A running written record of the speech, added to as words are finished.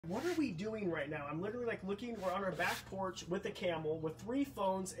what are we doing right now? I'm literally like looking, we're on our back porch with a camel with 3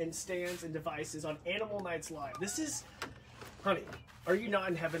 phones and stands and devices on Animal Nights Live. This is, honey, are you not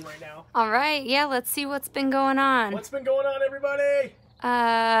in heaven right now? All right, yeah, let's see what's been going on. What's been going on, everybody?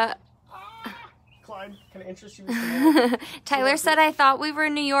 Clyde, can I interest you? Tyler said I thought we were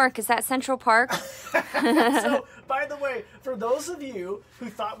in New York. Is that Central Park? So, by the way, for those of you who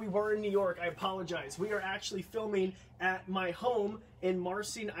thought we were in New York, I apologize. We are actually filming at my home in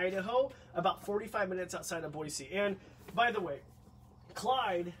Marsing, Idaho, about 45 minutes outside of Boise. And, by the way,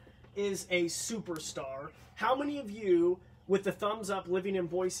 Clyde is a superstar. How many of you, with the thumbs up, living in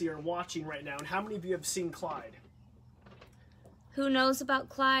Boise are watching right now? And how many of you have seen Clyde? Who knows about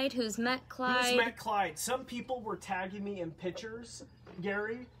Clyde? Who's met Clyde? Who's met Clyde? Some people were tagging me in pictures,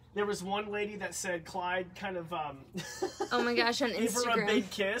 Gary. There was one lady that said Clyde kind of oh my gosh, on Instagram. Give her a big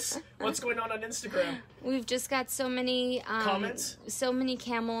kiss. What's going on Instagram? We've just got so many comments, so many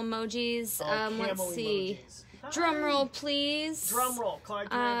camel emojis. Let's see. Emojis. Drum roll, please. Drum roll, Clyde.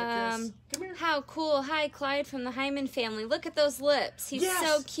 Can I have a kiss? Come here. How cool! Hi, Clyde from the Hyman family. Look at those lips. He's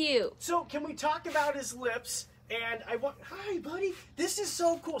so cute. So, can we talk about his lips? And hi, buddy. This is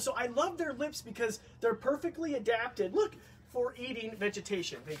so cool. So I love their lips because they're perfectly adapted. Look, for eating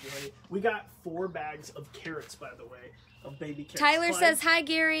vegetation. Thank you, honey. We got 4 bags of carrots, by the way, of baby carrots. Tyler Clyde says hi,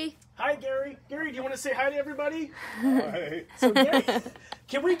 Gary. Hi, Gary. Gary, do you want to say hi to everybody? Hi. So, Gary,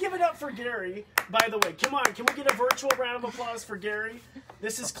 can we give it up for Gary? By the way, come on. Can we get a virtual round of applause for Gary?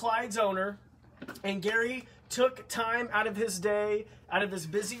 This is Clyde's owner, and Gary took time out of his day, out of his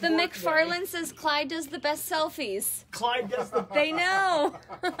busy The work McFarland day. says Clyde does the best selfies. Clyde does the best. They know.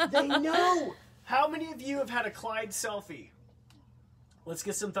 They know. How many of you have had a Clyde selfie? Let's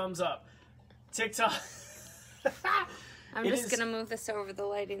get some thumbs up. TikTok. I'm just going to move this over. The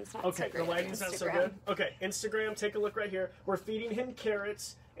lighting's not so great. Okay, the lighting's not so good. Okay, Instagram, take a look right here. We're feeding him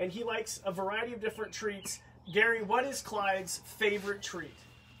carrots, and he likes a variety of different treats. Gary, what is Clyde's favorite treat?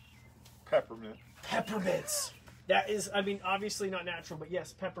 Peppermint. Peppermints. That is, I mean, obviously not natural, but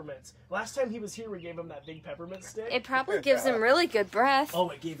yes, peppermints. Last time he was here, we gave him that big peppermint stick. It probably gives him really good breath. Oh,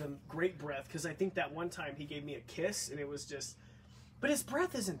 it gave him great breath, because I think that one time he gave me a kiss, and it was just... But his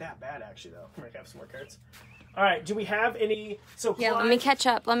breath isn't that bad, actually, though. I'm going to have some more carrots. All right, do we have any... So yeah, Clyde, let me catch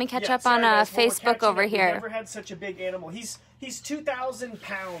up. Let me catch up on Facebook over here. We've never had such a big animal. He's 2,000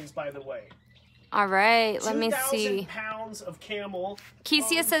 pounds, by the way. All right, let me see. 2,000 pounds of camel.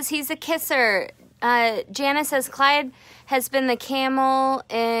 Kesia says he's a kisser. Jana says Clyde has been the camel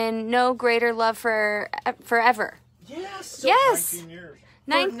in no greater love forever. Yes. So yes. 19 years.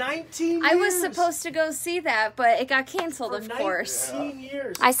 19 years. I was supposed to go see that, but it got canceled, of course. 19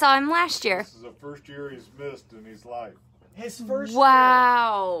 years. I saw him last year. This is the first year he's missed in his life. His first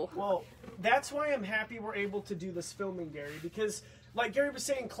Wow. year. Well, that's why I'm happy we're able to do this filming, Gary, because... Like Gary was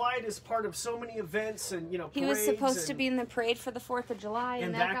saying, Clyde is part of so many events and, you know, he was supposed to be in the parade for the 4th of July,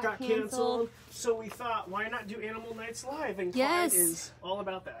 and that got canceled. So we thought, why not do Animal Nights Live? And Clyde is all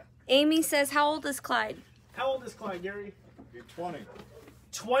about that. Amy says, how old is Clyde? How old is Clyde, Gary? He's 20.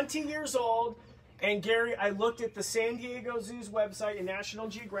 20 years old. And Gary, I looked at the San Diego Zoo's website and National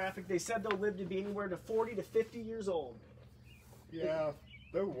Geographic. They said they'll live to be anywhere to 40 to 50 years old. Yeah,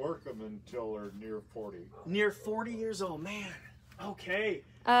 they'll work them until they're near 40. Near 40 years old, man. Okay.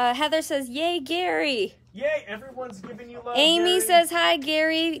 Heather says, yay, Gary. Yay, everyone's giving you love, Amy Gary. says, hi,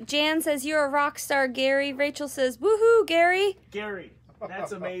 Gary. Jan says, you're a rock star, Gary. Rachel says, woohoo, Gary. Gary,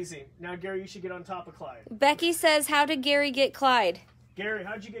 that's amazing. Now, Gary, you should get on top of Clyde. Becky says, how did Gary get Clyde? Gary,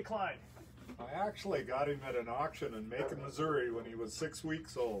 how'd you get Clyde? I actually got him at an auction in Macon, Missouri when he was 6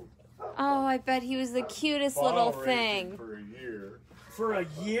 weeks old. Oh, I bet he was the cutest little thing. For a year. For a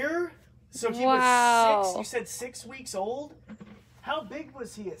year? So he was 6, you said 6 weeks old? How big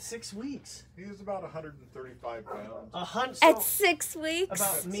was he at 6 weeks? He was about 135 pounds. At 6 weeks?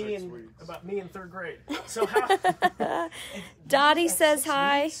 About me in 3rd grade. So how? Dottie says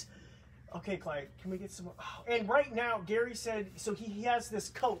hi. Weeks? Okay, Clyde, can we get some more? Oh, and right now, Gary said, so he has this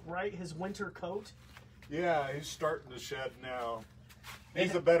coat, right? His winter coat? Yeah, he's starting to shed now.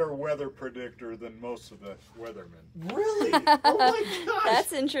 He's a better weather predictor than most of the weathermen. Really? Oh my gosh.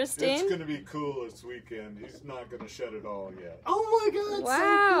 That's interesting. It's going to be cool this weekend. He's not going to shed it all yet. Oh my God. Wow.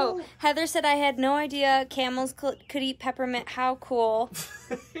 So cool. Heather said, I had no idea camels could eat peppermint. How cool.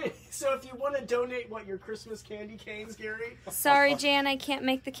 So if you want to donate, your Christmas candy canes, Gary? Sorry, Jan, I can't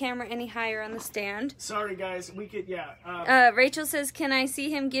make the camera any higher on the stand. Sorry, guys. We could, yeah. Rachel says, can I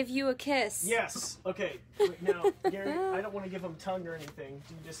see him give you a kiss? Yes. Okay. Wait, now, Gary, I don't want to give him tongue or anything.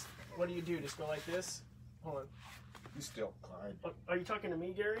 Do you just, what do you do? Just go like this? Hold on. He's still Clyde. Are you talking to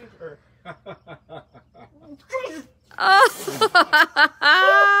me, Gary? Or... Oh.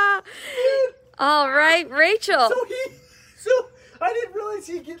 Rachel. So I didn't realize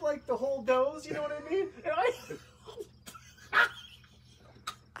he'd get like the whole nose. You know what I mean? And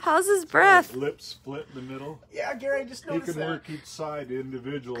How's his breath? Lips split in the middle. yeah, Gary, I just He noticed can that. work each side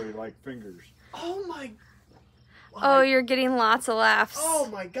individually like fingers. Oh my. Oh, you're getting lots of laughs. Oh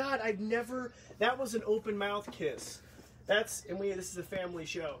my God! I've never. That was an open mouth kiss. This is a family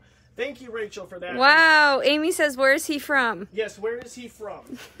show. Thank you, Rachel, for that. Wow. Amy says, where is he from? Yes, where is he from?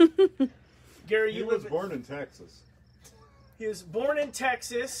 Gary, He was born in Texas. He was born in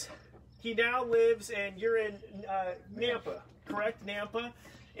Texas. He now lives, and you're in Nampa, correct? Nampa,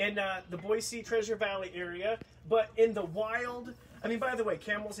 in the Boise Treasure Valley area. But in the wild, I mean, by the way,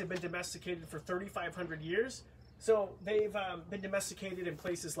 camels have been domesticated for 3,500 years. So they've been domesticated in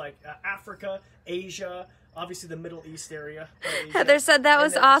places like Africa, Asia, obviously the Middle East area. Heather said that and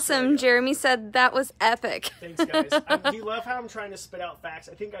was then awesome. Australia. Jeremy said that was epic. Thanks, guys. Do you love how I'm trying to spit out facts?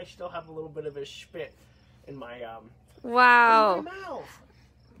 I think I still have a little bit of a spit in my Wow. in my mouth.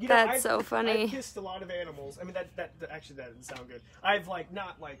 You That's so funny. I've kissed a lot of animals. I mean, that actually that didn't sound good. I've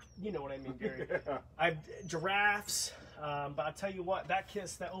not you know what I mean, Gary. Yeah. I've giraffes. But I'll tell you what, that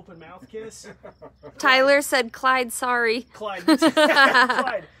kiss, that open mouth kiss. Tyler said, Clyde, sorry. Clyde,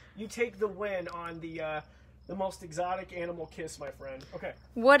 Clyde, you take the win on the most exotic animal kiss, my friend. Okay.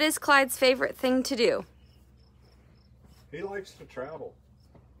 What is Clyde's favorite thing to do? He likes to travel.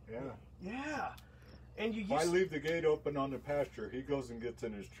 Yeah. Yeah. And you If I used leave the gate open on the pasture, he goes and gets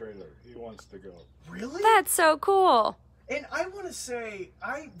in his trailer. He wants to go. really? That's so cool. And I want to say,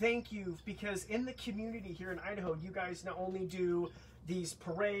 I thank you because in the community here in Idaho, you guys not only do these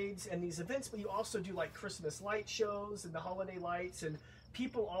parades and these events, but you also do like Christmas light shows and the holiday lights, and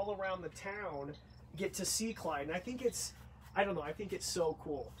people all around the town get to see Clyde. And I think I think it's so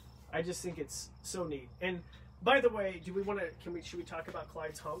cool. I just think it's so neat. And by the way, should we talk about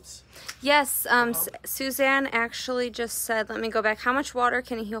Clyde's humps? Yes, Suzanne actually just said, let me go back. How much water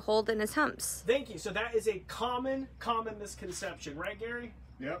can he hold in his humps? Thank you. So that is a common misconception, right, Gary?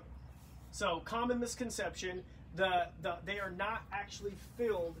 Yep. So common misconception, they are not actually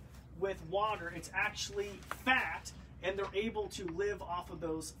filled with water. It's actually fat, and they're able to live off of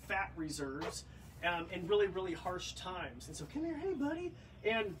those fat reserves in really, really harsh times. And so come here, hey buddy.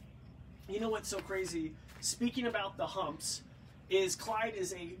 And you know what's so crazy? Speaking about the humps, is Clyde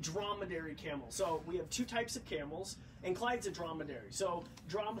is a dromedary camel. So we have two types of camels, and Clyde's a dromedary. So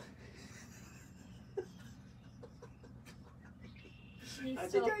He I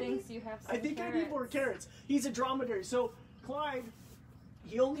still think I thinks need- you have I think I need more carrots. He's a dromedary. So Clyde,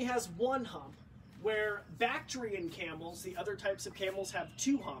 he only has one hump, where Bactrian camels, the other types of camels, have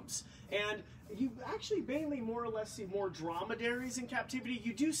two humps. And you actually mainly more or less see more dromedaries in captivity.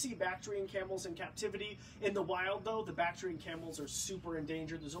 You do see Bactrian camels in captivity. In the wild, though, the Bactrian camels are super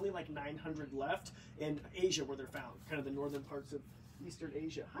endangered. There's only like 900 left in Asia where they're found, kind of the northern parts of Eastern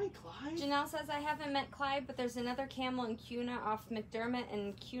Asia. Hi, Clyde. Janelle says, I haven't met Clyde, but there's another camel in Cuna off McDermott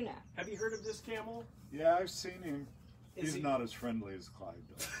and Cuna. Have you heard of this camel? Yeah, I've seen him. Is He's he- not as friendly as Clyde,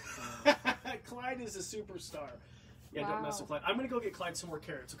 though. Clyde is a superstar. Yeah, Wow. don't mess with Clyde. I'm going to go get Clyde some more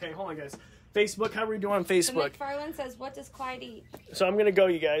carrots. Okay, hold on, guys. Facebook, how are we doing on So Facebook? McFarland says, what does Clyde eat? So I'm going to go,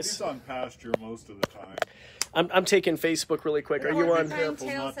 you guys. He's on pasture most of the time. I'm taking Facebook really quick. Are you Porcupine on? Tail Careful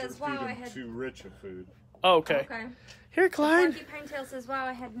not to says, feed wow, I him had... too rich a food. Oh, okay. Okay. Here, Clyde. Porcupine Tail says, wow,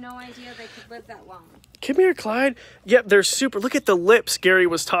 I had no idea they could live that long. Come here, Clyde. Yep, they're super. Look at the lips Gary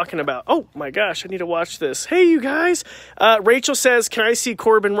was talking about. Oh, my gosh, I need to watch this. Hey, you guys. Rachel says, can I see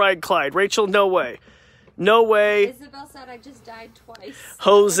Corbin ride Clyde? Rachel, no way. No way. Isabel said, I just died twice.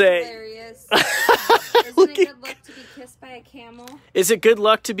 Jose. That was hilarious. Isn't it good luck to be kissed by a camel? Is it good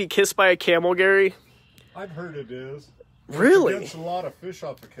luck to be kissed by a camel, Gary? I've heard it is. Really? It gets a lot of fish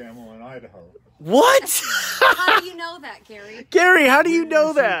off a camel in Idaho. What? How do you know that, Gary? Gary, how do you We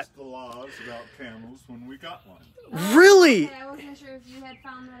know that? researched the laws about camels when we got one. Really? Okay, I wasn't sure if you had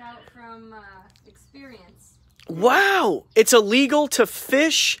found that out from experience. Wow. It's illegal to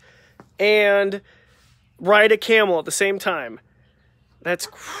fish and ride a camel at the same time. That's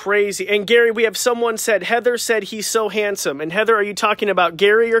crazy. And Gary, we have someone said, Heather said he's so handsome. And Heather, are you talking about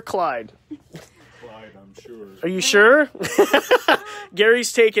Gary or Clyde? Clyde, I'm sure. Are you sure?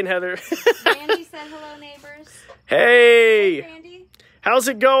 Gary's taken, Heather. Randy said, hello, neighbors. Hey. Randy? How's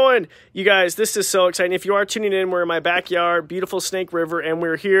it going? You guys, this is so exciting. If you are tuning in, we're in my backyard, beautiful Snake River, and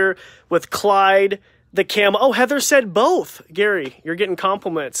we're here with Clyde the Camel. Oh, Heather said both. Gary, you're getting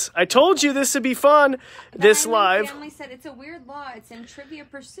compliments. I told you this would be fun, this The live. family said it's a weird law. It's in Trivia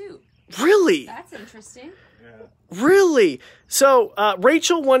Pursuit. Really? That's interesting. Yeah. Really? So,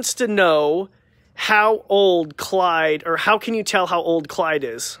 Rachel wants to know how old Clyde, or how can you tell how old Clyde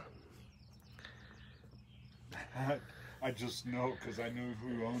is? I just know because I knew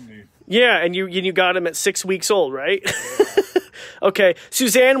who owned me. Yeah, and you got him at 6 weeks old, right? Yeah. Okay,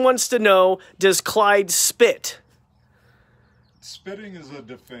 Suzanne wants to know, does Clyde spit? Spitting is a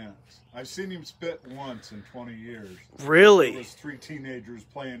defense. I've seen him spit once in 20 years. Really? It was 3 teenagers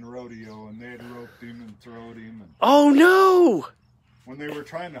playing rodeo, and they had roped him and throwed him. And oh, no! when they were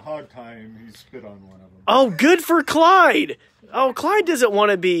trying to hog tie him, he spit on one of them. Oh, good for Clyde! Oh, Clyde doesn't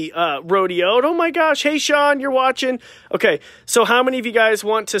want to be rodeoed. Oh, my gosh. Hey, Sean, you're watching. Okay, so how many of you guys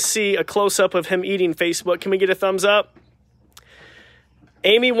want to see a close-up of him eating Facebook? Can we get a thumbs up?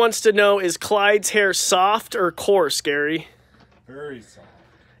 Amy wants to know, is Clyde's hair soft or coarse, Gary? Very soft.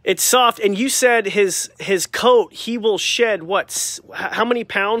 It's soft, and you said his coat, he will shed, what, how many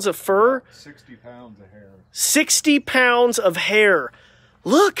pounds of fur? 60 pounds of hair. 60 pounds of hair.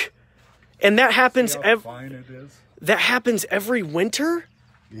 Look! And that happens fine it is? That happens every winter?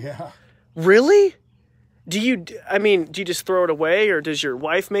 Yeah. Really? Do you just throw it away, or does your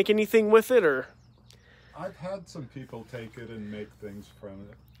wife make anything with it, or? I've had some people take it and make things from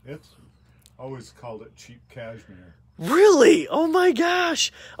it. It's always called it cheap cashmere. Really? Oh my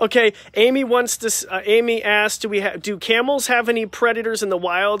gosh. Okay, Amy wants to. Amy asked, do camels have any predators in the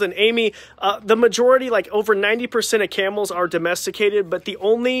wild? And Amy, the majority, like over 90% of camels are domesticated, but the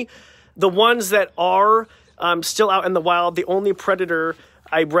ones that are still out in the wild, the only predator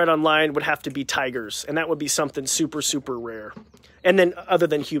I read online would have to be tigers, and that would be something super, super rare. And then other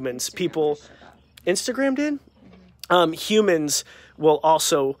than humans, Instagram did? Humans will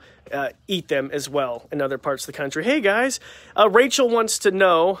also eat them as well in other parts of the country. Hey, guys. Rachel wants to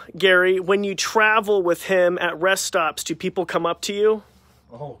know, Gary, when you travel with him at rest stops, do people come up to you?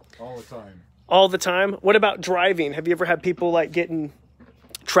 Oh, all the time. All the time? What about driving? Have you ever had people like getting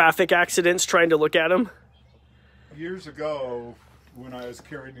traffic accidents trying to look at him? Years ago, when I was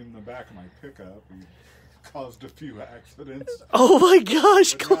carrying him in the back of my pickup, he caused a few accidents. Oh my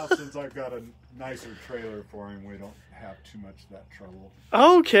gosh. But now, since I've got a nicer trailer for him, we don't have too much of that trouble.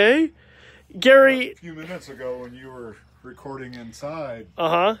 Okay. Gary. A few minutes ago when you were recording inside,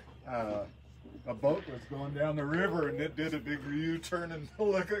 a boat was going down the river and it did a big U-turn and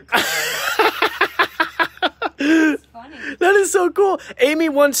look at Clyde. That's funny. That is so cool. Amy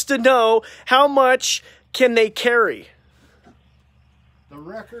wants to know, how much can they carry? The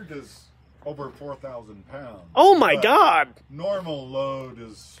record is over 4,000 pounds. Oh my God. Normal load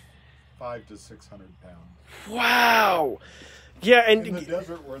is 500 to 600 pounds. Wow. Yeah, and in the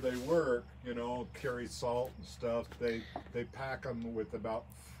desert where they work, carry salt and stuff, they pack them with about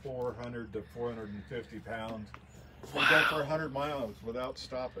 400 to 450 pounds. Wow. They go for 100 miles without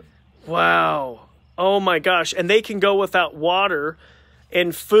stopping. Wow. Oh my gosh. And they can go without water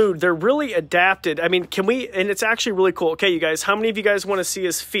and food. They're really adapted. I mean, and it's actually really cool. Okay, you guys, how many of you guys want to see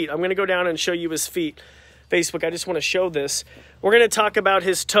his feet? I'm going to go down and show you his feet. Facebook, I just want to show this. We're going to talk about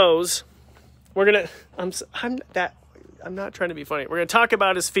his toes. I'm not trying to be funny. We're going to talk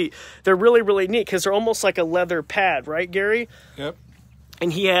about his feet. They're really, really neat because they're almost like a leather pad, right, Gary? Yep.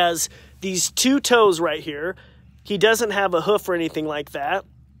 And he has these 2 toes right here. He doesn't have a hoof or anything like that.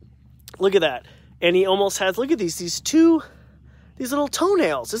 Look at that. And he almost has, look at these little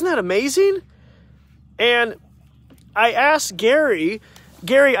toenails. Isn't that amazing? And I asked Gary,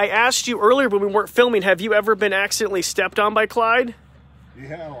 I asked you earlier when we weren't filming, have you ever been accidentally stepped on by Clyde?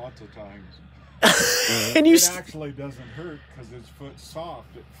 Yeah, lots of times. And it actually doesn't hurt because his foot's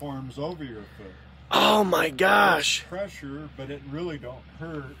soft. It forms over your foot. Oh my gosh. There's pressure, but it really don't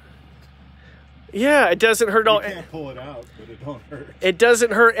hurt. Yeah, it doesn't hurt at all. You can't pull it out, but it don't hurt. It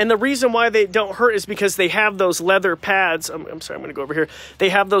doesn't hurt. And the reason why they don't hurt is because they have those leather pads. I'm sorry, I'm going to go over here. They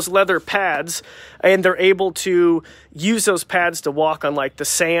have those leather pads, and they're able to use those pads to walk on like the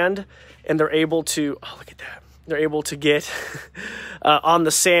sand, and they're able to, oh, look at that. They're able to get on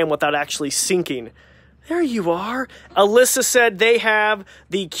the sand without actually sinking. There you are. Alyssa said they have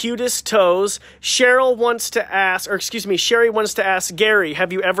the cutest toes. Sherry wants to ask, Gary,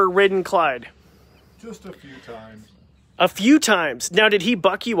 have you ever ridden Clyde? Just a few times. A few times. Now, did he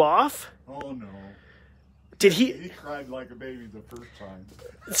buck you off? Oh, no. Did he? He cried like a baby the first time.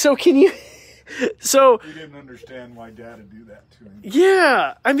 So can you... So... He didn't understand why Dad would do that to him.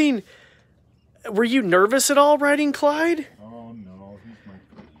 Yeah. I mean, were you nervous at all riding Clyde? Oh, no. He's my...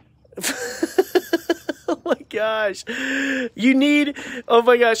 Oh, my gosh. Oh,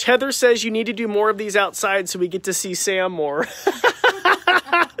 my gosh. Heather says you need to do more of these outside so we get to see Sam more.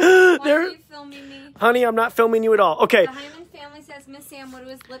 Why are you filming me? Honey, I'm not filming you at all. Okay. The Hyman family says, Miss Sam, what do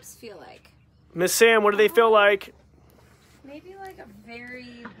his lips feel like? Miss Sam, what do they feel like? Maybe like a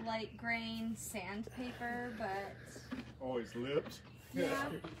very light grain sandpaper, but... Oh, his lips? Yeah.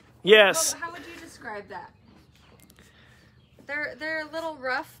 Yes. How would you describe that? They're a little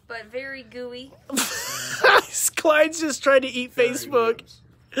rough, but very gooey. Clyde's just trying to eat Facebook.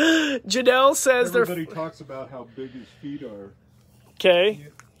 Janelle says everybody talks about how big his feet are. Okay.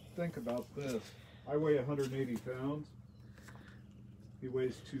 Think about this. I weigh 180 pounds. He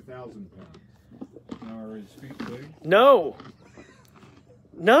weighs 2,000 pounds. Now, are his feet big? No.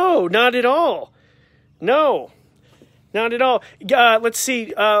 No, not at all. No. Not at all. Let's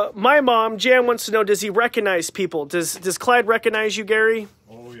see. My mom, Jan, wants to know, does he recognize people? Does Clyde recognize you, Gary?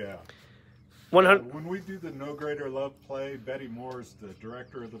 Oh, yeah. 100. When we do the No Greater Love play, Betty Moore's the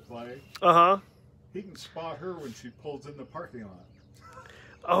director of the play. Uh-huh. He can spot her when she pulls in the parking lot.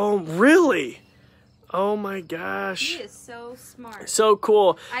 Oh, really? Oh, my gosh. He is so smart. So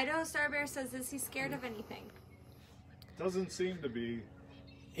cool. Idaho Star Bear says, is he scared of anything? Doesn't seem to be.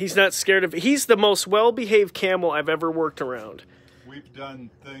 He's not scared of it. He's the most well-behaved camel I've ever worked around. We've done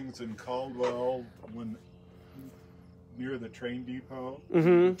things in Caldwell when near the train depot.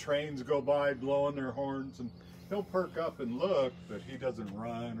 Mm-hmm. Trains go by blowing their horns, and he'll perk up and look, but he doesn't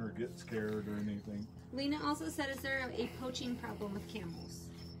run or get scared or anything. Lena also said, is there a poaching problem with camels?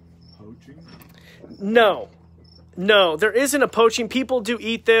 Poaching? No. No, there isn't a poaching. People do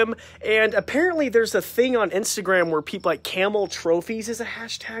eat them, and apparently there's a thing on Instagram where people, like, camel trophies is a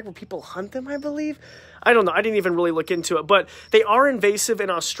hashtag where people hunt them, I believe. I don't know. I didn't even really look into it, but they are invasive in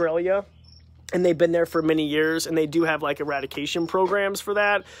Australia, and they've been there for many years, and they do have, like, eradication programs for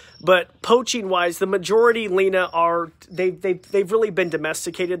that. But poaching-wise, the majority, Lena, are they've really been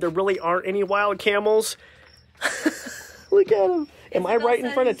domesticated. There really aren't any wild camels. Look at them. Am I right in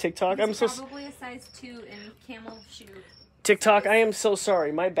front of TikTok? I'm so probably a size 2 in camel shoe. TikTok, I am so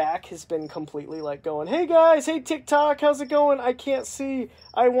sorry. My back has been completely like going, hey guys, hey TikTok, how's it going? I can't see.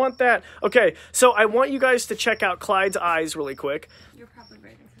 I want that. Okay, so I want you guys to check out Clyde's eyes really quick. You're probably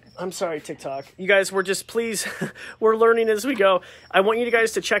right in front of I'm sorry, TikTok. You guys, we're just, please, we're learning as we go. I want you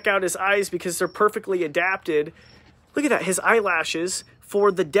guys to check out his eyes because they're perfectly adapted. Look at that, his eyelashes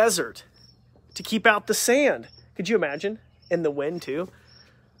for the desert to keep out the sand. Could you imagine? And the wind too.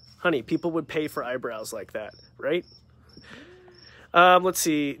 Honey, people would pay for eyebrows like that, right? Let's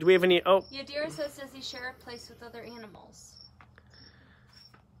see. Do we have any? Oh. Yadira says, does he share a place with other animals?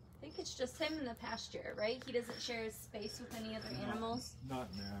 I think it's just him in the pasture, right? He doesn't share his space with any other animals? Not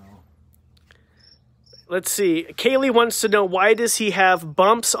now. Let's see. Kaylee wants to know, why does he have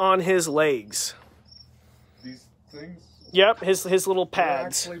bumps on his legs? These things? Yep, his little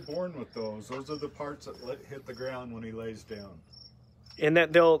pads. They're actually born with those. Those are the parts that hit the ground when he lays down. And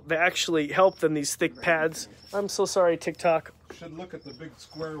that they actually help them, these thick pads. I'm so sorry, TikTok. You should look at the big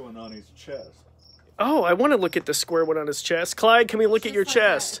square one on his chest. Oh, I want to look at the square one on his chest. Clyde, can we look at your like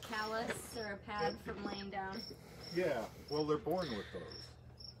chest? A callus or a pad from laying down. Yeah, well, they're born with those.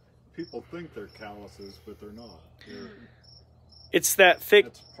 People think they're calluses, but they're not. It's that thick,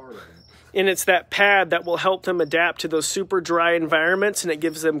 That's part of them. and it's that pad that will help them adapt to those super dry environments, and it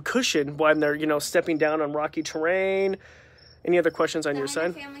gives them cushion when they're, stepping down on rocky terrain. Any other questions on your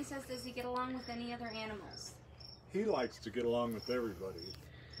side? Family says, does he get along with any other animals? He likes to get along with everybody.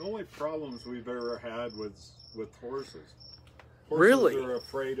 The only problems we've ever had with horses. Horses Really? are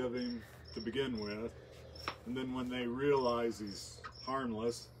afraid of him to begin with, and then when they realize he's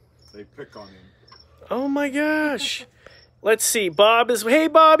harmless, they pick on him. Oh my gosh. Let's see. Hey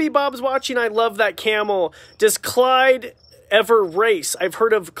Bobby, Bob's watching. I love that camel. Does Clyde ever race? I've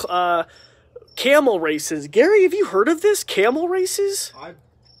heard of camel races. Gary, have you heard of this? Camel races? I've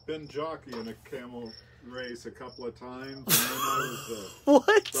been jockeying a camel race a couple of times, and then I was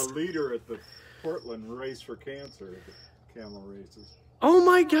What? the leader at the Portland Race for Cancer, the camel races. Oh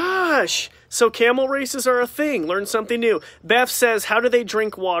my gosh. So camel races are a thing. Learn something new. Beth says, how do they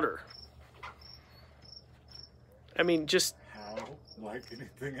drink water? I mean, just How? Like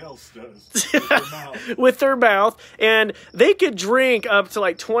anything else does. With their mouth. with their mouth. And they could drink up to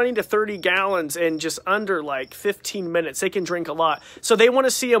like 20 to 30 gallons in just under like 15 minutes. They can drink a lot. So they want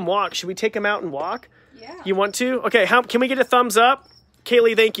to see them walk. Should we take them out and walk? Yeah. You want to? Okay, can we get a thumbs up?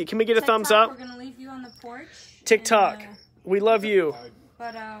 Kaylee, thank you. Can we get a thumbs up? We're going to leave you on the porch. TikTok, we love you.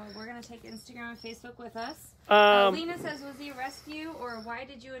 But we're going to take Instagram and Facebook with us. Um, Lena says, was he a rescue, or why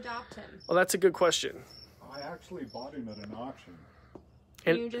did you adopt him? Well, that's a good question. I actually bought him at an auction.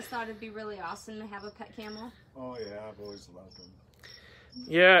 And- You just thought it'd be really awesome to have a pet camel? Oh yeah, I've always loved him.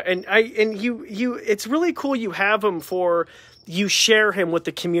 Yeah, and you it's really cool you have him you share him with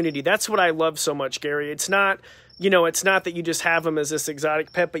the community. That's what I love so much, Gary. It's not, it's not that you just have him as this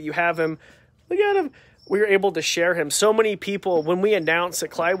exotic pet, but you have him, look at him. We were able to share him. So many people, when we announced that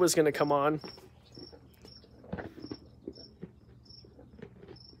Clyde was going to come on,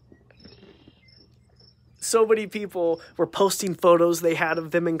 so many people were posting photos they had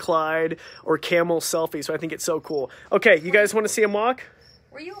of them and Clyde or camel selfies. So I think it's so cool. Okay, you guys want to see him walk?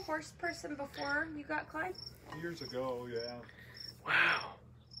 Were you a horse person before you got Clyde? Years ago, yeah. Wow.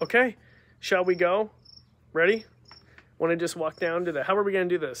 Okay, shall we go? Ready? Want to just walk down to the... How are we going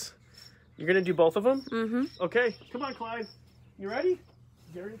to do this? You're going to do both of them? Mm-hmm. Okay, come on, Clyde. You ready?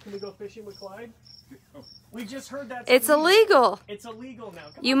 Gary, can we go fishing with Clyde? We just heard that. It's illegal. It's illegal now.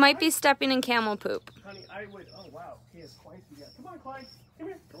 Come You on, might Clyde. be stepping in camel poop. Honey, I would... Oh, wow. He has quite the... Come on, Clyde. Come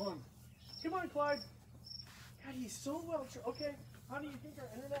here. Come on. Come on, Clyde. God, he's so well... Okay. How do you think our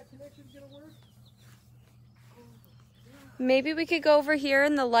internet connection's going to work? Maybe we could go over here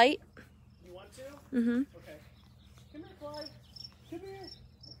in the light. You want to? Mm-hmm. Okay. Come here, Clyde. Come here.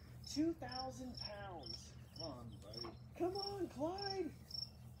 2,000 pounds. Come on, buddy. Come on, Clyde.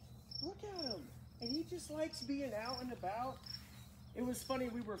 Look at him. And he just likes being out and about. It was funny,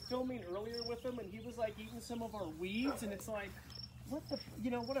 we were filming earlier with him and he was like eating some of our weeds and it's like, what the,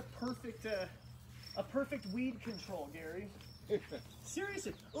 you know, what a perfect weed control, Gary.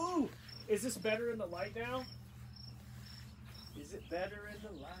 Seriously. Ooh, is this better in the light now? Is it better in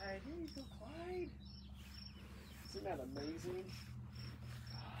the light? Here you go, Clyde. Isn't that amazing?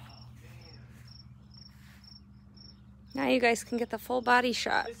 Oh, man. Now you guys can get the full body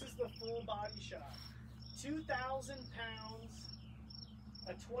shot. This is the full body shot. 2,000 pounds,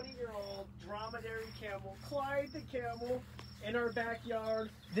 a 20-year-old dromedary camel, Clyde the Camel, in our backyard.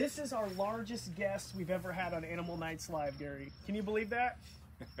 This is our largest guest we've ever had on Animal Nights Live, Gary. Can you believe that?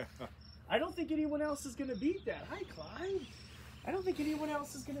 I don't think anyone else is going to beat that. Hi, Clyde. I don't think anyone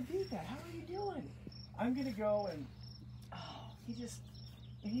else is going to beat that. How are you doing? I'm going to go and, oh,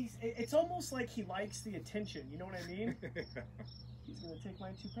 it's almost like he likes the attention. You know what I mean? He's going to take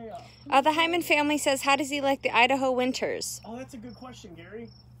my toupee off. The Hyman family says, how does he like the Idaho winters? Oh, that's a good question, Gary.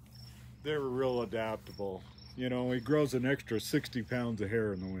 They're real adaptable. You know, he grows an extra 60 pounds of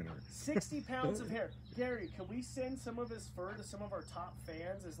hair in the winter. 60 pounds of hair. Gary, can we send some of his fur to some of our top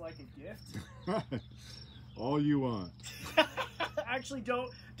fans as like a gift? All you want. Actually,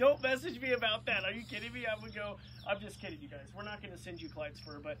 don't message me about that. Are you kidding me? I'm just kidding, you guys. We're not going to send you Clyde's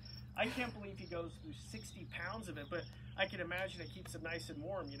fur, but I can't believe he goes through 60 pounds of it, but I can imagine it keeps him nice and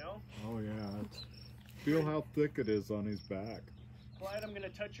warm, you know? Oh, yeah. Feel how thick it is on his back. Clyde, I'm going to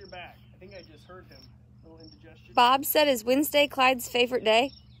touch your back. I think I just heard him. A little indigestion. Bob said, is Wednesday Clyde's favorite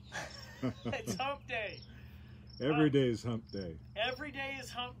day? It's hump day. Every day is hump day. Every day is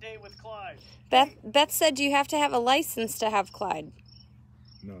hump day with Clyde. Beth said, do you have to have a license to have Clyde?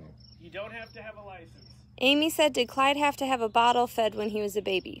 No. You don't have to have a license. Amy said, did Clyde have to have a bottle fed when he was a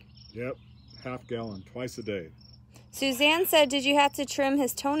baby? Yep. Half gallon, twice a day. Suzanne said, did you have to trim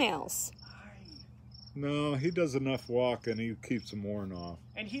his toenails? No, he does enough walking. He keeps them worn off.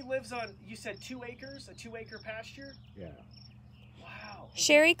 And he lives on, you said 2 acres? A 2-acre pasture? Yeah. Wow.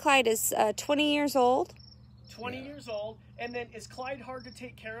 Sherry Clyde is 20 years old. 20 years old. And then, is Clyde hard to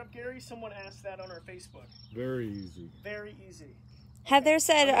take care of, Gary? Someone asked that on our Facebook. Very easy. Very easy. Heather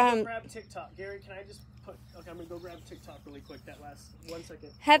said, I'm gonna go grab TikTok. Gary, can I just put... Okay, I'm going to go grab TikTok really quick. That last 1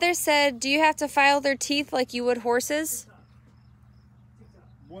 second. Heather said, do you have to file their teeth like you would horses?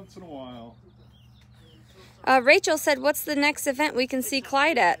 Once in a while. Rachel said, what's the next event we can see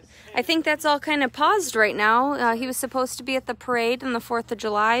Clyde at? I think that's all kind of paused right now. He was supposed to be at the parade on the 4th of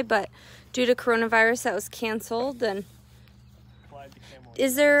July, but due to coronavirus, that was canceled. And Clyde the Camel.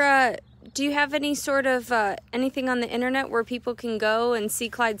 is there, do you have any sort of anything on the internet where people can go and see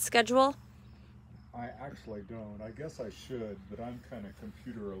Clyde's schedule? I actually don't. I guess I should, but I'm kind of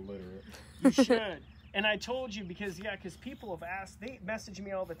computer illiterate. You should. And I told you because people have asked, they message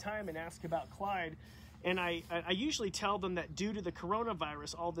me all the time and ask about Clyde. And I usually tell them that due to the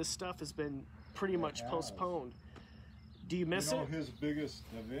coronavirus, all this stuff has been pretty much postponed. Do you miss it? His biggest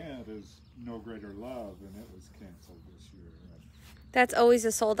event is No Greater Love, and it was canceled this year. That's always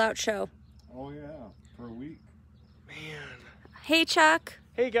a sold-out show. Oh, yeah, for a week. Man. Hey, Chuck.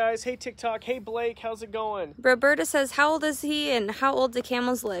 Hey, guys. Hey, TikTok. Hey, Blake. How's it going? Roberta says, how old is he and how old do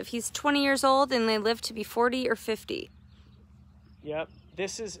camels live? He's 20 years old and they live to be 40 or 50. Yep.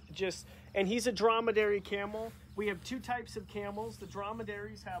 This is just... And he's a dromedary camel. We have 2 types of camels. The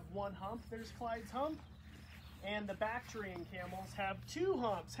dromedaries have 1 hump. There's Clyde's hump. And the Bactrian camels have 2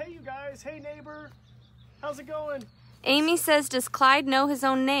 humps. Hey, you guys. Hey, neighbor. How's it going? Amy says, does Clyde know his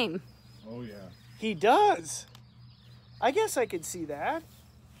own name? Oh, yeah. He does. I guess I could see that.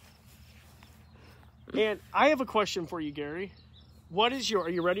 And I have a question for you, Gary. Are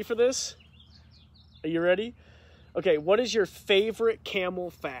you ready for this? Are you ready? Okay, what is your favorite camel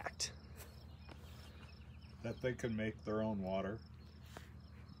fact? That they can make their own water.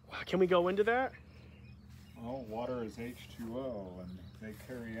 Wow, can we go into that? Oh, water is H2O, and they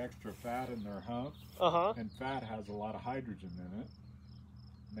carry extra fat in their hump. And fat has a lot of hydrogen in it.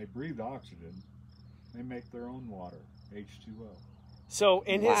 And they breathe oxygen. They make their own water, H2O. So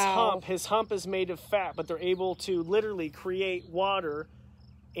in his hump is made of fat, but they're able to literally create water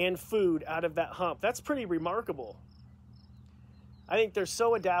and food out of that hump. That's pretty remarkable. I think they're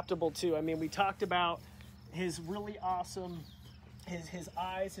so adaptable too. I mean, we talked about his really awesome, his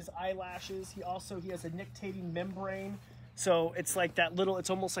eyes, his eyelashes. He has a nictating membrane. So it's like that little, it's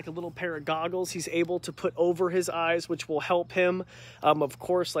almost like a little pair of goggles he's able to put over his eyes, which will help him. Of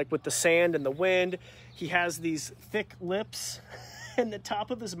course, like with the sand and the wind, he has these thick lips and the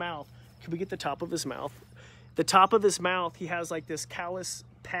top of his mouth. Can we get the top of his mouth? The top of his mouth, he has like this callus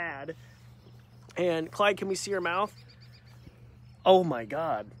pad. And Clyde, can we see your mouth? Oh my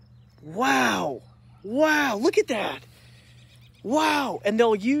God. Wow. Wow. Look at that. Wow. And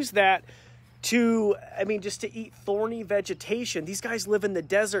they'll use that to, I mean, just to eat thorny vegetation. These guys live in the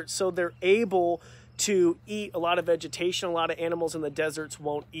desert, so they're able to eat a lot of vegetation. A lot of animals in the deserts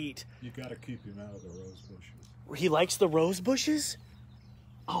won't eat. You got to keep him out of the rose bushes. He likes the rose bushes?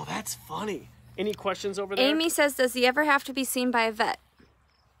 Oh, that's funny. Any questions over there? Amy says, does he ever have to be seen by a vet?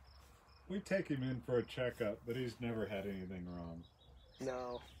 We take him in for a checkup, but he's never had anything wrong.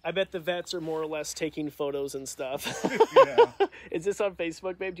 No. I bet the vets are more or less taking photos and stuff. Yeah. Is this on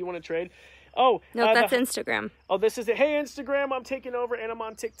Facebook, babe? Do you want to trade? Oh. No, that's Instagram. Oh, this is it. Hey, Instagram, I'm taking over and I'm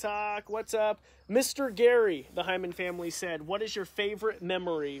on TikTok. What's up? Mr. Gary, the Hyman family said, what is your favorite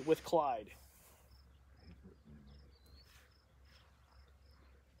memory with Clyde?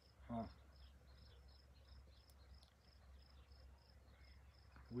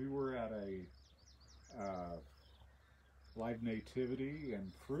 We were at a live nativity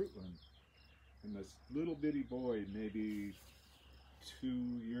in Fruitland, and this little bitty boy, maybe 2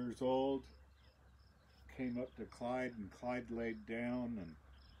 years old, came up to Clyde, and Clyde laid down, and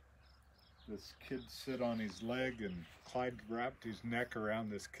this kid sit on his leg, and Clyde wrapped his neck around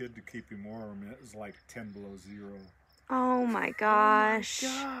this kid to keep him warm. It was like 10 below zero. Oh my gosh. Oh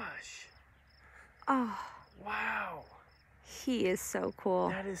my gosh. Oh. Wow. He is so cool.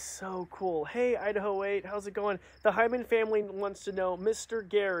 That is so cool. Hey, Idaho 8, how's it going? The Hyman family wants to know, Mr.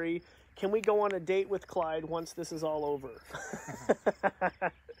 Gary, can we go on a date with Clyde once this is all over?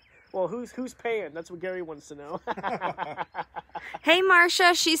 Well, who's paying? That's what Gary wants to know. Hey,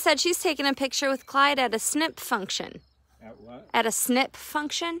 Marcia, she said she's taking a picture with Clyde at a snip function. At what? At a snip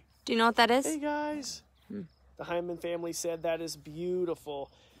function. Do you know what that is? Hey, guys. The Hyman family said that is beautiful.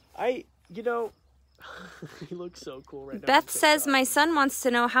 He looks so cool right now. Beth says my son wants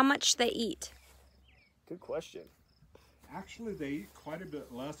to know how much they eat. Good question. Actually, they eat quite a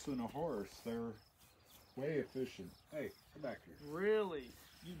bit less than a horse. They're way efficient. Hey, come back here. Really?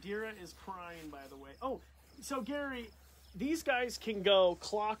 Udira is crying, by the way. Oh, so Gary, these guys can go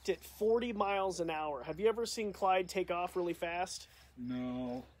clocked at 40 miles an hour. Have you ever seen Clyde take off really fast?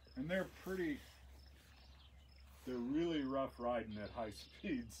 No, and they're really rough riding at high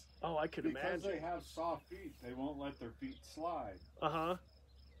speeds. Oh, I could imagine. Because they have soft feet, they won't let their feet slide. Uh-huh.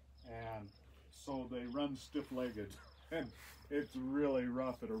 And so they run stiff-legged, and it's really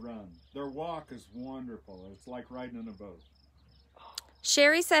rough at a run. Their walk is wonderful. It's like riding in a boat.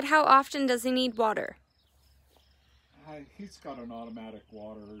 Sherry said, how often does he need water? He's got an automatic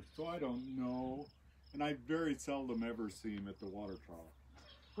water, so I don't know. And I very seldom ever see him at the water trough.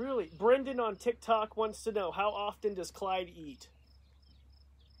 Really? Brendan on TikTok wants to know, how often does Clyde eat?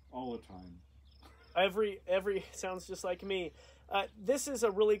 All the time. Every sounds just like me. This is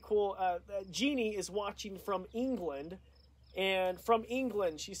a really cool, Jeannie is watching from England, and from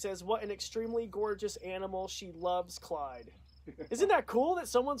England she says, what an extremely gorgeous animal. She loves Clyde. Isn't that cool that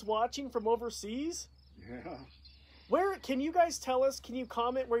someone's watching from overseas? Yeah. Where, can you guys tell us, can you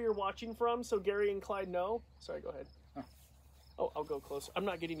comment where you're watching from so Gary and Clyde know? Sorry, go ahead. Oh, I'll go closer. I'm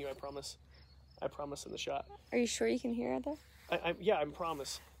not getting you, I promise. I promise in the shot. Are you sure you can hear it, though? Yeah, I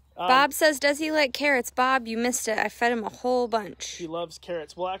promise. Bob says, does he like carrots? Bob, you missed it. I fed him a whole bunch. He loves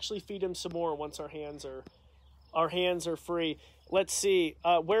carrots. We'll actually feed him some more once our hands are free. Let's see.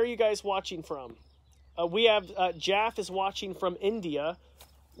 Where are you guys watching from? We have Jaff is watching from India.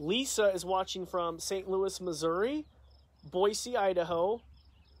 Lisa is watching from St. Louis, Missouri. Boise, Idaho.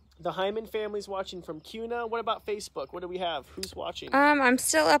 The Hyman family's watching from Cuna. What about Facebook? What do we have? Who's watching? I'm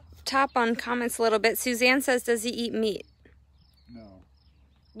still up top on comments a little bit. Suzanne says, does he eat meat? No.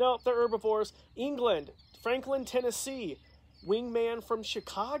 No, they're herbivores. England, Franklin, Tennessee. Wingman from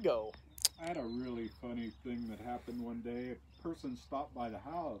Chicago. I had a really funny thing that happened one day. A person stopped by the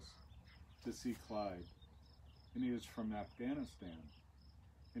house to see Clyde, and he was from Afghanistan.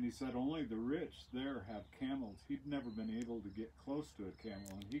 And he said only the rich there have camels. He'd never been able to get close to a camel,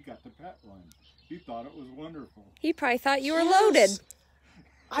 and he got to pet one. He thought it was wonderful. He probably thought you were loaded.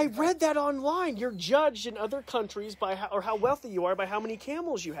 I read that online. You're judged in other countries by how wealthy you are by how many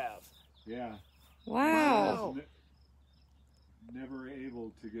camels you have. Yeah. Wow. Never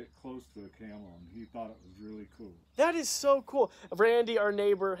able to get close to a camel, and he thought it was really cool. That is so cool. Randy, our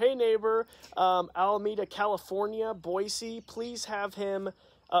neighbor, hey neighbor, Alameda, California, Boise, please have him.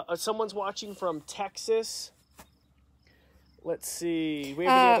 Someone's watching from Texas. Let's see. We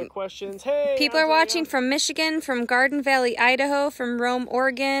have any other questions? Hey, people are watching from Michigan, from Garden Valley, Idaho, from Rome,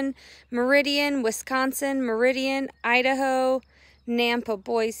 Oregon, Meridian, Wisconsin, Meridian, Idaho, Nampa,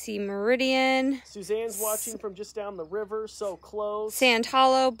 Boise, Meridian. Suzanne's watching from just down the river, so close. Sand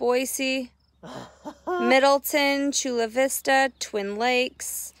Hollow, Boise, Middleton, Chula Vista, Twin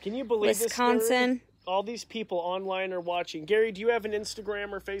Lakes. Can you believe Wisconsin? This, all these people online are watching. Gary, do you have an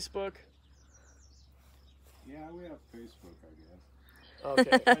Instagram or Facebook? Yeah, we have Facebook, I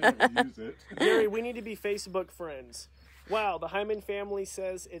guess. Okay. I never use it. Gary, we need to be Facebook friends. Wow, the Hyman family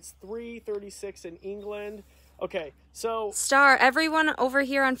says it's 3:36 in England. Okay, so... Star, everyone over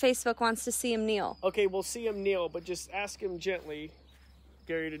here on Facebook wants to see him kneel. Okay, we'll see him kneel, but just ask him gently,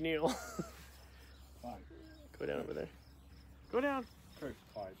 Gary, to kneel. Clyde. Go down over there. Go down.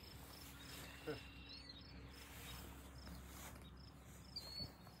 Clyde.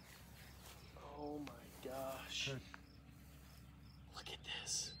 Oh my gosh. Look at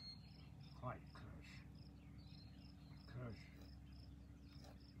this. Clyde, Kush.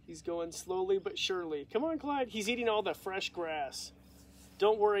 He's going slowly but surely. Come on, Clyde. He's eating all the fresh grass.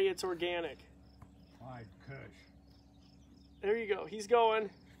 Don't worry, it's organic. Clyde, Kush. There you go. He's going.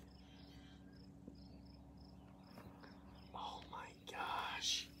 Oh my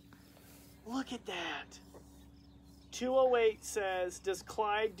gosh. Look at that. 208 says, does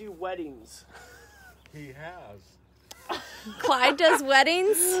Clyde do weddings? He has. Clyde does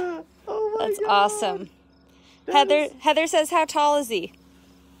weddings? Oh my That's God. awesome. Heather says, how tall is he?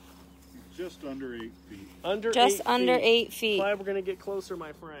 Just under 8 feet. Under 8 feet. Clyde, we're going to get closer,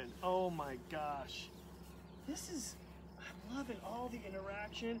 my friend. Oh my gosh. This is, I'm loving all the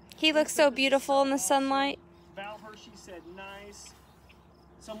interaction. He looks so beautiful in the sunlight. Val Hershey said nice.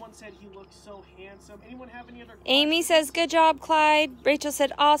 Someone said he looks so handsome. Anyone have any other questions? Amy says, good job, Clyde. Rachel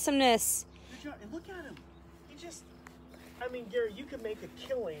said, awesomeness. Good job. And look at him. He just, I mean, Gary, you could make a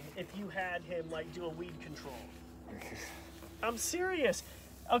killing if you had him, like, do a weed control. I'm serious.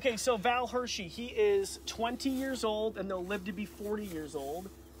 Okay, so Val Hershey, he is 20 years old, and they'll live to be 40 years old,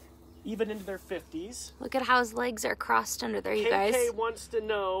 even into their 50s. Look at how his legs are crossed under there, you guys. KK wants to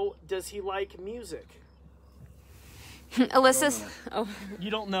know, does he like music? Alyssa's... Oh.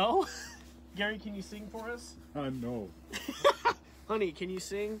 You don't know? Gary, can you sing for us? No. Honey, can you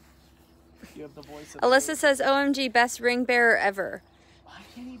sing? You have the voice of Alyssa says, OMG, best ring bearer ever. I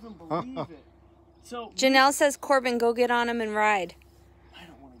can't even believe it. So Janelle says, Corbin, go get on him and ride. I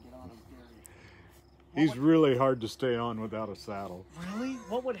don't want to get on him, Gary. He's really hard to stay on without a saddle. Really?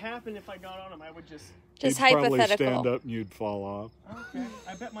 What would happen if I got on him? I would just... Just He'd probably hypothetical. stand up and you'd fall off. Okay.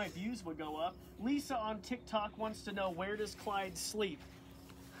 I bet my views would go up. Lisa on TikTok wants to know, where does Clyde sleep?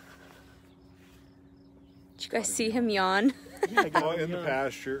 Did you guys see him yawn? Yeah, Oh, in the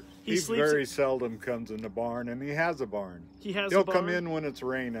pasture. He He sleeps very seldom comes in the barn, and he has a barn. He has He'll a barn? come in when it's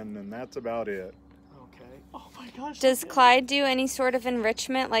raining, and that's about it. Okay. Oh my gosh. Does look at Clyde do any sort of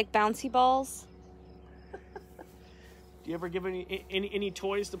enrichment, like bouncy balls? him. Do you ever give any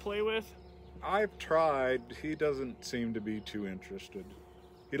toys to play with? I've tried. He doesn't seem to be too interested.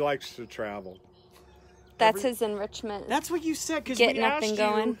 He likes to travel. That's his enrichment. That's what you said, because Getting we up asked and you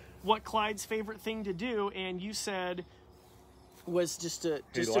going. what Clyde's favorite thing to do, and you said was just to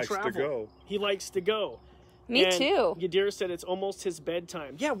He likes to travel. go. He likes to go. Me And too. Yadira said it's almost his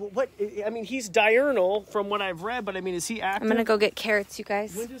bedtime. Yeah, well, what? I mean, he's diurnal from what I've read, but I mean, is he active? I'm going to go get carrots, you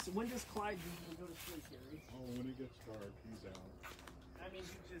guys. When does Clyde usually go to sleep, Gary? Oh, when it gets dark, he's out. I mean,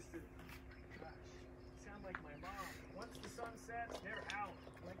 you just sound like my mom. Once the sun sets, they're out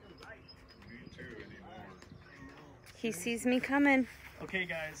like a light. Me too anymore. He sees me coming. Okay,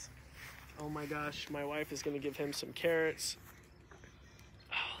 guys. Oh my gosh, my wife is going to give him some carrots.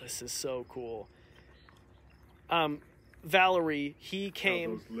 Oh, this is so cool. Valerie, he How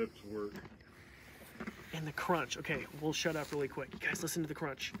came those lips work. in the crunch. Okay, we'll shut up really quick. You guys listen to the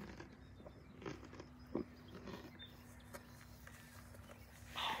crunch. Oh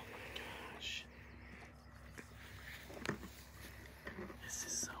my gosh. This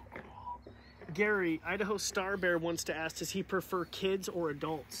is so cool. Gary, Idaho Star Bear wants to ask, does he prefer kids or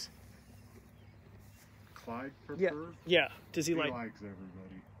adults? Clyde Yeah. prefer? Yeah. Does he He like? likes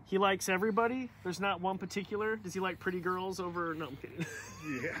everybody. He likes everybody. There's not one particular. Does he like pretty girls over? No, I'm kidding.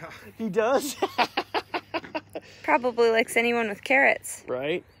 Yeah. He does. Probably likes anyone with carrots.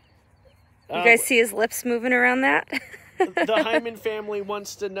 Right. You guys see his lips moving around that? The Hyman family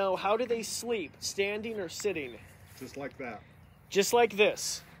wants to know, how do they sleep, standing or sitting? Just like that. Just like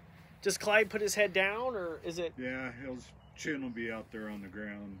this. Does Clyde put his head down, or is it? Yeah, his chin will be out there on the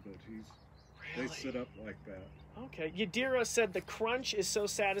ground, but Really? they sit up like that. Okay. Yadira said the crunch is so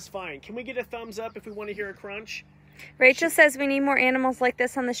satisfying. Can we get a thumbs up if we want to hear a crunch? Rachel says we need more animals like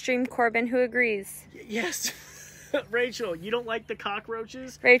this on the stream. Corbin, who agrees? Yes. Rachel, you don't like the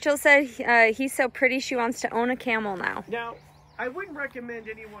cockroaches? Rachel said he's so pretty she wants to own a camel now. Now, I wouldn't recommend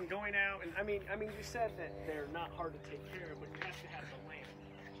anyone going out, and I mean, you said that they're not hard to take care of, but you have to have the land,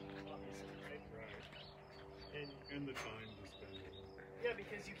 obviously, right? Right. And the time to spend it. Yeah,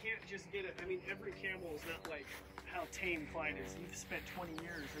 because you can't just get it. I mean, every camel is not like how tame Clyde is. You've spent 20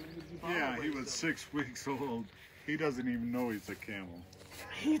 years. I mean, Yeah, he was 6 weeks old. He doesn't even know he's a camel.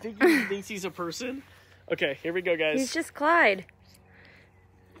 You think he thinks he's a person? Okay, here we go, guys. He's just Clyde.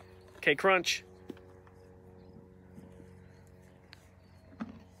 Okay, crunch.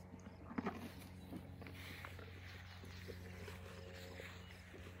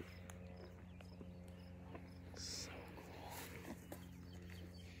 So cool.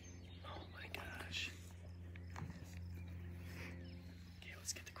 Oh my gosh. Okay,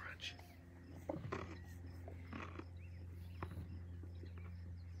 let's get the crunch.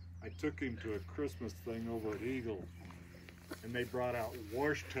 I took him to a Christmas thing over at Eagle, and they brought out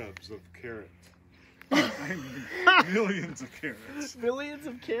wash tubs of carrots. I mean, millions of carrots. Millions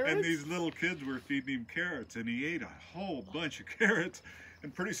of carrots? And these little kids were feeding him carrots, and he ate a whole bunch of carrots,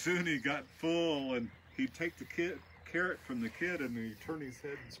 and pretty soon he got full, and he'd take the carrot from the kid, and he'd turn his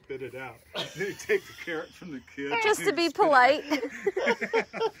head and spit it out. Then he'd take the carrot from the kid. Just and to he'd be spit polite. it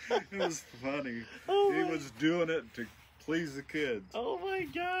out. It was funny. Oh He my- was doing it to please the kids. Oh my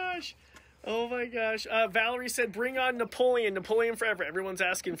gosh. Oh my gosh. Valerie said, bring on Napoleon. Napoleon forever. Everyone's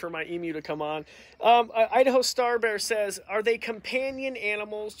asking for my emu to come on. Idaho Star Bear says, are they companion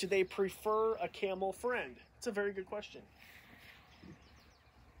animals? Do they prefer a camel friend? It's a very good question.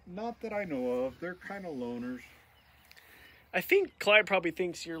 Not that I know of. They're kind of loners. I think Clyde probably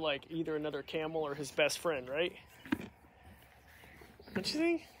thinks you're like either another camel or his best friend, right? Don't you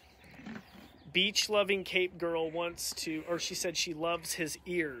think? Beach-loving Cape girl wants to, or she said she loves his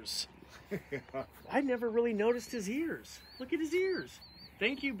ears. I never really noticed his ears. Look at his ears.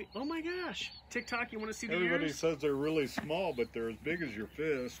 Thank you. Oh my gosh. TikTok, you want to see the Everybody ears? says they're really small, but they're as big as your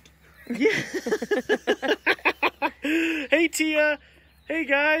fist. Yeah. Hey Tia. Hey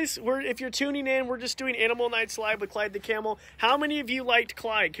guys. If you're tuning in, we're just doing Animal Nights Live with Clyde the Camel. How many of you liked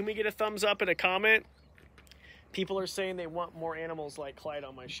Clyde? Can we get a thumbs up and a comment? People are saying they want more animals like Clyde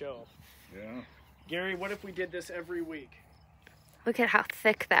on my show. Yeah. Gary, what if we did this every week? Look at how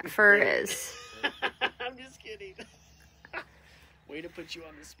thick that fur is. I'm just kidding. Way to put you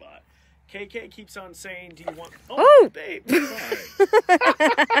on the spot. KK keeps on saying, do you want... Ooh. Babe. Woo!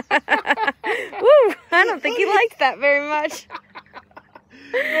 I don't think he liked that very much.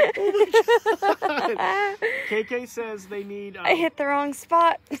 KK says they need... I hit the wrong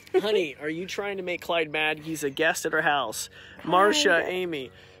spot. Honey, are you trying to make Clyde mad? He's a guest at our house. Marcia,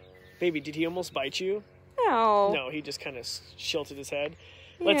 Amy. Baby, did he almost bite you? No. No, he just kind of shilted his head.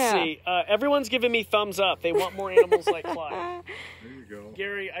 Let's Yeah. see. Everyone's giving me thumbs up. They want more animals like Clyde. There you go.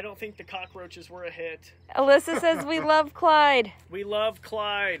 Gary, I don't think the cockroaches were a hit. Alyssa says we love Clyde. We love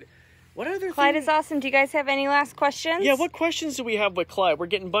Clyde. What other Clyde thing? is awesome. Do you guys have any last questions? Yeah, what questions do we have with Clyde? We're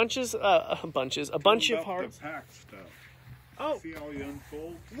getting a bunch of About hearts. The pack stuff. Oh, See how he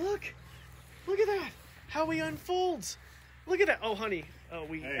unfolds? look at that. How he unfolds. Look at that. Oh, honey. Oh,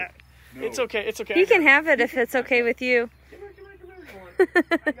 Hey, no. It's okay. It's okay. You can have it if it's okay with you. Come here.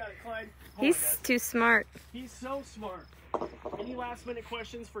 I got it, Clyde. Hold He's on, guys. too smart. He's so smart. Any last minute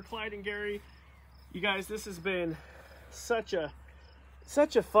questions for Clyde and Gary? You guys, this has been such a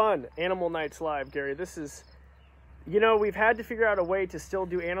fun Animal Nights Live, Gary. This is, we've had to figure out a way to still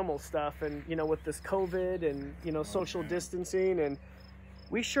do animal stuff, and with this COVID and social distancing, and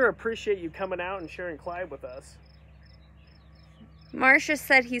we sure appreciate you coming out and sharing Clyde with us. Marcia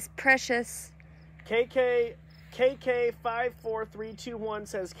said he's precious. KK 54321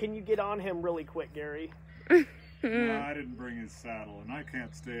 says, can you get on him really quick, Gary? No, I didn't bring his saddle, and I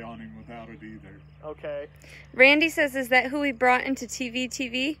can't stay on him without it either. Okay. Randy says, is that who we brought into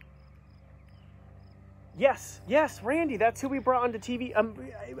TV? Yes, Randy, that's who we brought onto TV.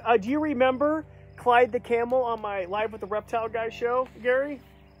 Do you remember Clyde the Camel on my Live with the Reptile Guy show, Gary?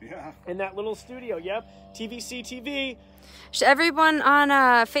 Yeah. In that little studio. Yep. TVC TV. Everyone on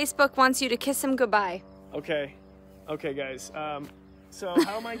Facebook wants you to kiss him goodbye. Okay. Okay, guys. So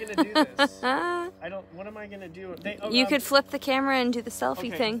how am I going to do this? What am I going to do? You could flip the camera and do the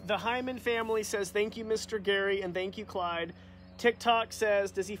selfie thing. The Hyman family says, thank you, Mr. Gary, and thank you, Clyde. TikTok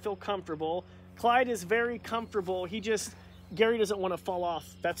says, does he feel comfortable? Clyde is very comfortable. Gary doesn't want to fall off.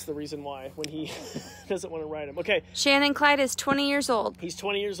 That's the reason why, when he doesn't want to ride him. Okay. Shannon Clyde is 20 years old. He's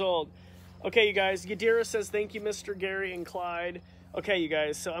 20 years old. Okay, you guys. Yadira says, thank you, Mr. Gary and Clyde. Okay, you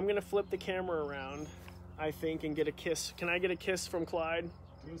guys. So I'm going to flip the camera around, I think, and get a kiss. Can I get a kiss from Clyde?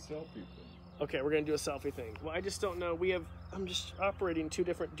 Do a selfie thing. Okay, we're going to do a selfie thing. Well, I just don't know. I'm just operating two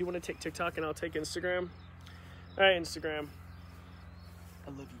different. Do you want to take TikTok and I'll take Instagram? All right, Instagram.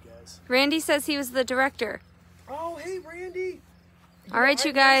 I love you guys. Randy says he was the director. Oh, hey, Randy. All right,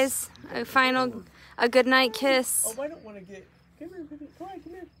 you guys. A good night kiss. Oh, I don't want to get. Come here, baby. Clyde,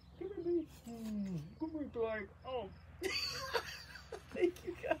 come here. Come here, baby. Come here, Clyde. Oh. Thank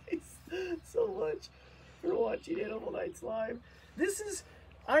you guys so much for watching Animal Nights Live.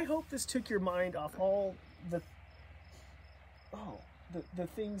 I hope this took your mind off all the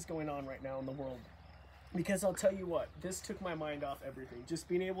things going on right now in the world. Because I'll tell you what, this took my mind off everything. Just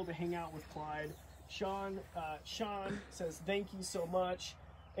being able to hang out with Clyde. Sean says, thank you so much.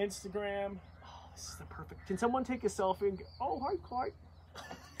 Instagram. Oh, this is the perfect. Can someone take a selfie and go, oh, hi, Clyde.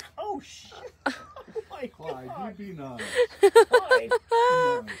 Oh, shit. Oh, my Clyde, God. you be nice. Clyde.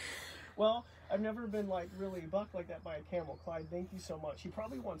 Nice. Well, I've never been really bucked like that by a camel. Clyde, thank you so much. He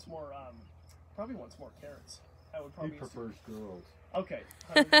probably wants more carrots. I would probably. He prefers girls. Okay.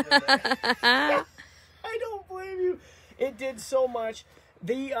 I don't blame you. It did so much.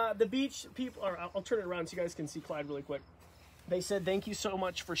 The beach people, or I'll turn it around so you guys can see Clyde really quick. They said, thank you so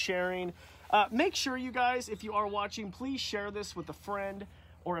much for sharing. Make sure you guys, if you are watching, please share this with a friend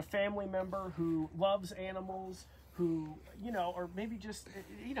or a family member who loves animals, who, or maybe just,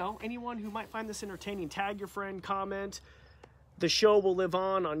 anyone who might find this entertaining. Tag your friend, comment. The show will live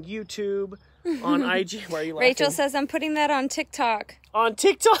on YouTube, on IG. Why are you laughing? Rachel says, I'm putting that on TikTok. On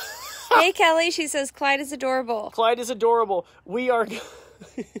TikTok? Hey, Kelly. She says, Clyde is adorable. Clyde is adorable. We are going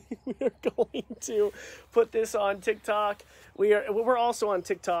to put this on TikTok. We're also on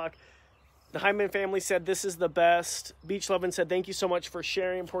TikTok. The Hyman family said, this is the best. Beach Lovin' said, thank you so much for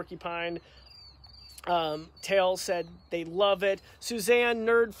sharing, Porcupine. Tail said they love it. Suzanne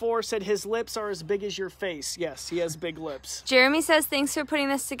Nerd4 said his lips are as big as your face. Yes, he has big lips. Jeremy says thanks for putting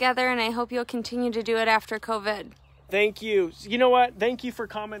this together, and I hope you'll continue to do it after COVID. Thank you. You know what? Thank you for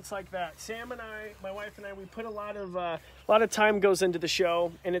comments like that. Sam and I, my wife and I, we put a lot of time goes into the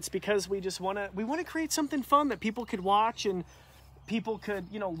show, and it's because we want to create something fun that people could watch and people could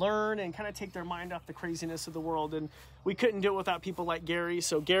learn and kind of take their mind off the craziness of the world. And we couldn't do it without people like Gary.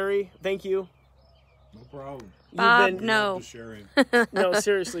 So Gary, thank you. No problem. Bob, no. No,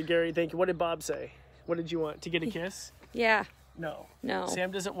 seriously, Gary, thank you. What did Bob say? What did you want? To get a kiss? Yeah. No. No.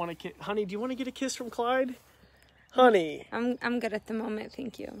 Sam doesn't want a kiss. Honey, do you want to get a kiss from Clyde? Honey. I'm good at the moment,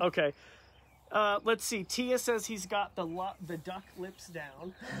 thank you. Okay. Let's see. Tia says he's got the duck lips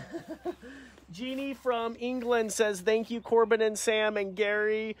down. Jeannie from England says, thank you, Corbin and Sam and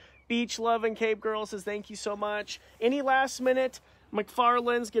Gary. Beach Love and Cape Girl says, thank you so much. Any last minute?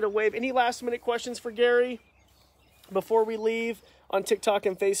 McFarland's get a wave. Any last minute questions for Gary before we leave on TikTok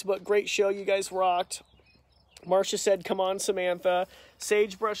and Facebook? Great show. You guys rocked. Marcia said, come on, Samantha.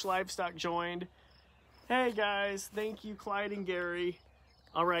 Sagebrush Livestock joined. Hey, guys. Thank you, Clyde and Gary.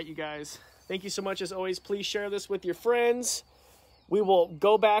 All right, you guys. Thank you so much. As always, please share this with your friends. We will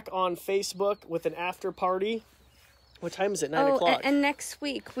go back on Facebook with an after party. What time is it? 9 o'clock. And next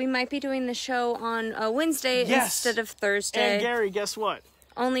week, we might be doing the show on Wednesday instead of Thursday. And Gary, guess what?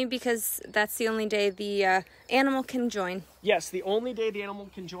 Only because that's the only day the animal can join. Yes, the only day the animal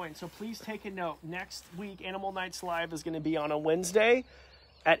can join. So please take a note. Next week, Animal Nights Live is going to be on a Wednesday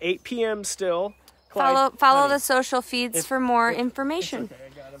at 8 p.m. still. Clyde, follow the social feeds for more information. Okay, I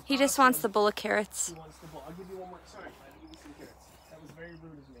got him. He just wants the bowl of carrots. He wants the bowl. I'll give you one more. Sorry, Clyde. I'll give you some carrots. That was very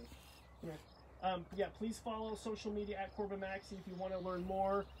rude of me. Yeah, please follow social media at Corbin Maxey if you want to learn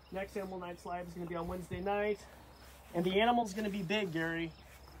more. Next Animal Nights Live is going to be on Wednesday night. And the animal's going to be big, Gary.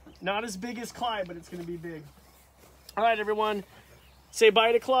 Not as big as Clyde, but it's going to be big. All right, everyone. Say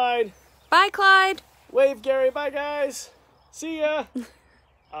bye to Clyde. Bye, Clyde. Wave, Gary. Bye, guys. See ya.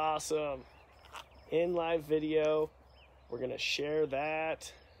 Awesome. In live video. We're going to share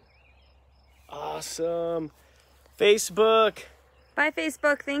that. Awesome. Facebook. Bye,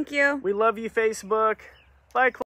 Facebook. Thank you. We love you, Facebook. Bye, Clyde.